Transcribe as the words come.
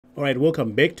All right,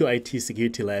 welcome back to IT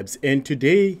Security Labs, and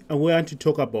today I want to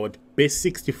talk about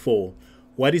Base64.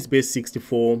 What is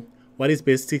Base64? What is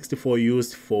Base64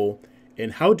 used for?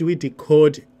 And how do we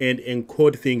decode and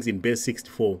encode things in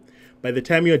Base64? By the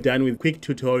time you're done with a quick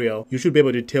tutorial, you should be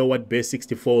able to tell what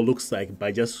Base64 looks like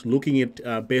by just looking at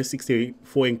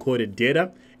Base64 encoded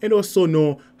data and also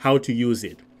know how to use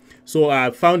it. So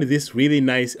I found this really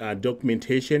nice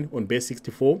documentation on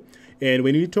Base64. And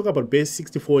when you talk about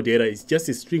Base64 data, it's just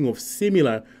a string of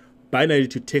similar binary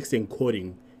to text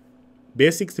encoding.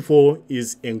 Base64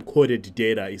 is encoded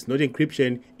data. It's not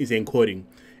encryption, it's encoding.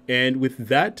 And with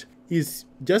that, it's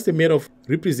just a matter of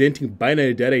representing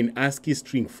binary data in ASCII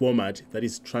string format that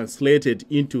is translated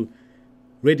into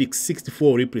radix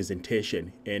 64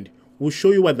 representation. And we'll show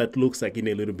you what that looks like in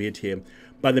a little bit here.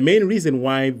 But the main reason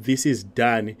why this is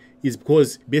done is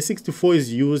because Base64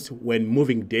 is used when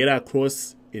moving data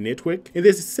across a network, and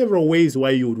there's several ways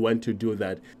why you would want to do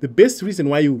that. The best reason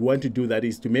why you would want to do that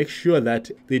is to make sure that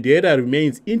the data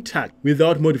remains intact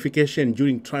without modification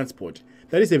during transport.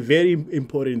 That is a very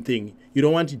important thing. You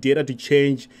don't want data to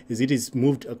change as it is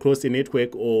moved across the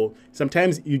network, or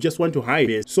sometimes you just want to hide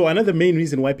it. So another main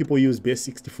reason why people use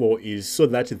Base64 is so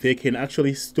that they can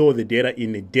actually store the data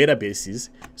in databases.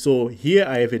 So here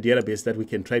I have a database that we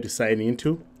can try to sign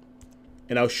into,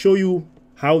 and I'll show you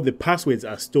how the passwords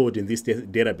are stored in this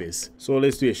database. So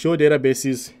let's do a show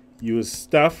databases, use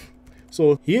stuff.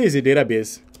 So here is a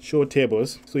database, show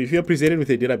tables. So if you're presented with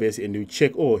a database and you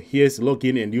check, oh, here's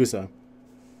login and user,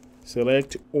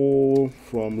 select all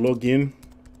from login.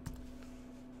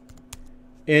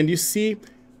 And you see,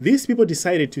 these people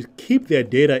decided to keep their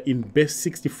data in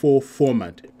Base64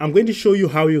 format. I'm going to show you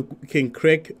how you can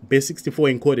crack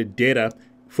Base64 encoded data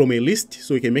from a list.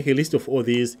 So you can make a list of all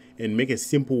these and make a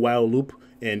simple while loop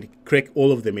and crack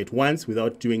all of them at once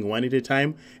without doing one at a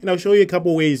time. And I'll show you a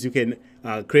couple ways you can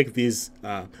crack this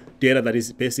data that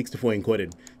is Base64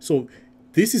 encoded. So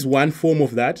this is one form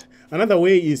of that. Another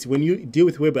way is when you deal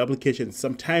with web applications,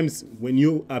 sometimes when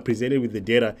you are presented with the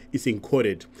data, it's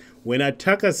encoded. When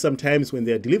attackers, sometimes when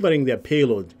they're delivering their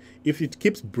payload, if it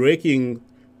keeps breaking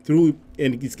through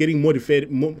and it's getting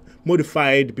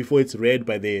modified before it's read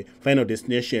by the final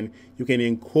destination, you can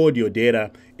encode your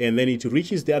data and then it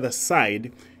reaches the other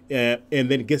side and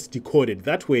then gets decoded.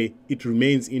 That way it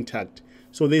remains intact.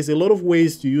 So there's a lot of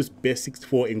ways to use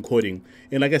Base64 encoding.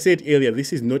 And like I said earlier,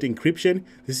 this is not encryption,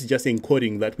 this is just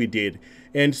encoding that we did.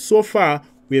 And so far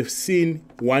we have seen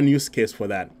one use case for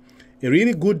that. A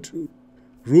really good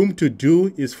room to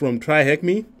do is from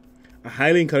TryHackMe. I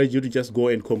highly encourage you to just go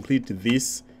and complete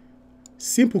this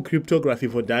simple cryptography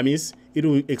for dummies. It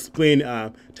will explain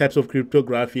types of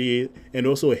cryptography and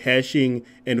also hashing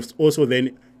and also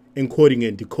then encoding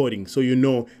and decoding. So you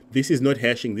know this is not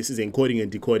hashing, this is encoding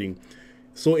and decoding.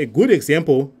 So a good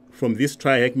example from this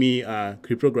TryHackMe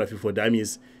cryptography for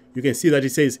dummies, you can see that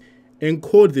it says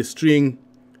encode the string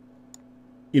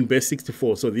in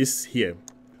Base64. So this here.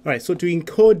 All right, so to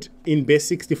encode in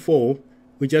Base64,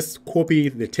 we just copy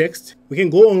the text. We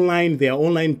can go online. There are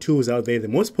online tools out there. The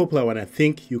most popular one I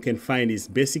think you can find is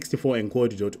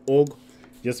base64encode.org.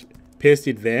 Just paste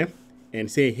it there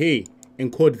and say, hey,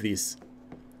 encode this.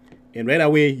 And right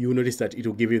away, you'll notice that it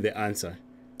will give you the answer.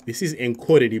 This is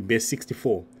encoded in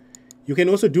Base64. You can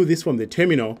also do this from the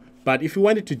terminal, but if you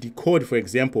wanted to decode, for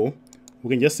example,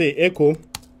 we can just say echo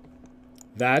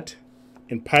that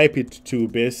and pipe it to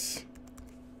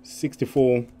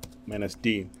Base64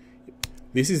 -D.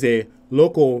 This is a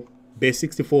local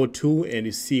Base64 tool, and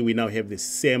you see we now have the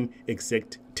same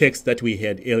exact text that we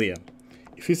had earlier.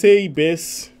 If you say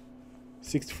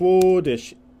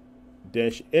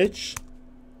Base64-H,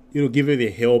 it will give you the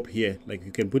help here. Like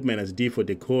you can put -D for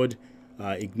decode,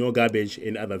 ignore garbage,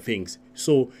 and other things.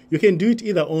 So you can do it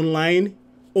either online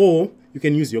or you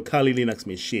can use your Kali Linux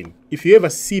machine. If you ever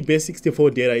see Base64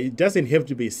 data, it doesn't have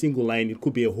to be a single line. It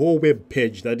could be a whole web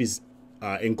page that is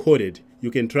encoded. You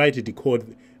can try to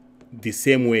decode the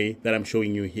same way that I'm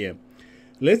showing you here.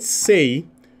 Let's say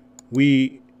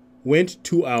we went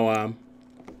to our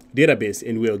database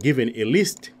and we were given a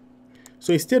list.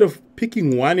 So instead of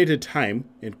picking one at a time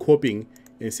and copying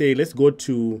and say, let's go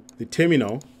to the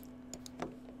terminal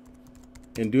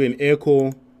and do an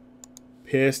echo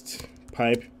paste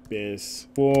pipe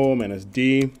Base4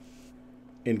 -D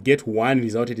and get one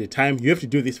result at a time. You have to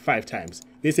do this 5 times.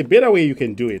 There's a better way you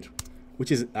can do it,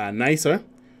 which is nicer.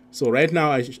 So right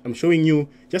now I'm showing you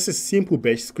just a simple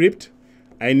bash script.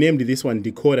 I named this one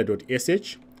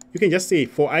decoder.sh. You can just say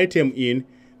for item in,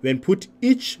 then put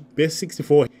each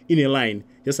Base64 in a line,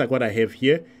 just like what I have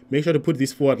here. Make sure to put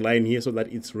this forward line here so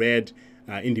that it's read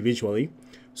individually.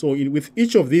 So with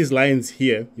each of these lines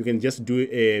here, you can just do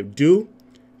a do,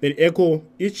 then echo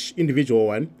each individual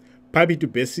one, pipe it to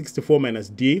base64 minus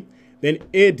D, then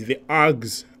add the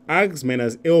args. Args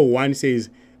minus L1 says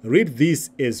read this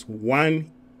as one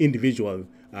individual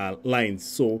lines.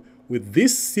 So with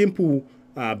this simple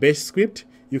bash script,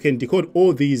 you can decode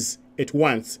all these at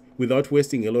once without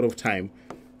wasting a lot of time.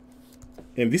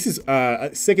 And this is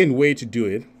a second way to do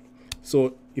it.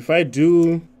 So if I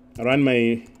run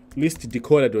my list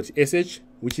decoder.sh,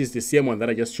 which is the same one that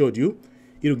I just showed you,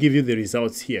 it'll give you the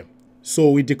results here.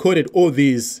 So we decoded all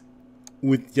these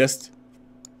with just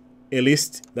a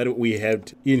list that we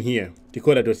had in here,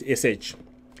 decoder.sh.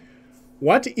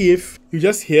 What if you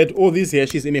just had all these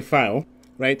hashes in a file,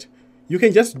 right? You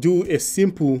can just do a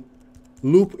simple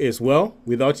loop as well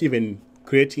without even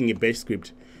creating a bash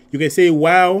script. You can say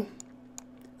while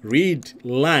read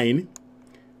line,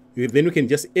 then you can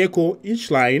just echo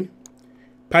each line,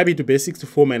 pipe it to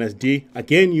base64 minus D.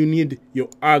 Again, you need your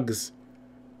args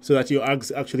so that your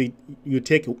args actually, you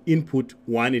take input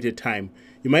one at a time.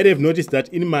 You might have noticed that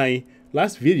in my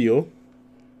last video,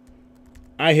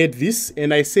 I had this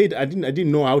and I said I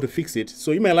didn't know how to fix it.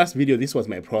 So in my last video, this was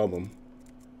my problem.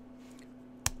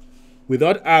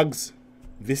 Without args,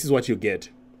 this is what you get.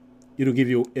 It'll give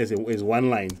you as one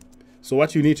line. So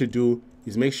what you need to do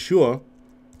is make sure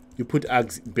you put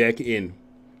args back in.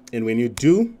 And when you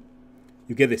do,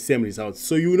 you get the same results.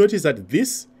 So you will notice that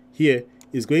this here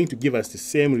is going to give us the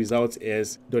same results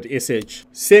as .sh.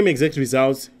 Same exact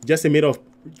results, just a matter of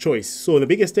choice. So the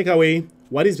biggest takeaway,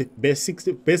 what is the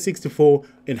base64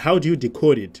 and how do you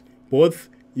decode it? Both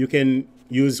you can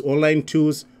use online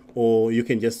tools or you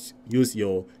can just use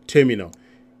your terminal.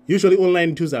 Usually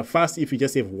online tools are fast if you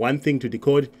just have one thing to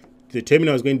decode. The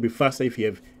terminal is going to be faster if you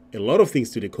have a lot of things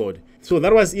to decode. So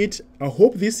that was it. I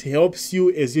hope this helps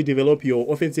you as you develop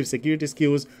your offensive security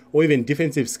skills or even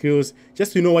defensive skills,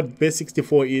 just to know what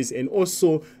Base64 is and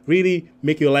also really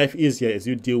make your life easier as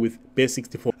you deal with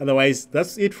Base64. Otherwise,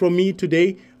 that's it from me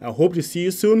today. I hope to see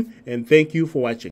you soon and thank you for watching.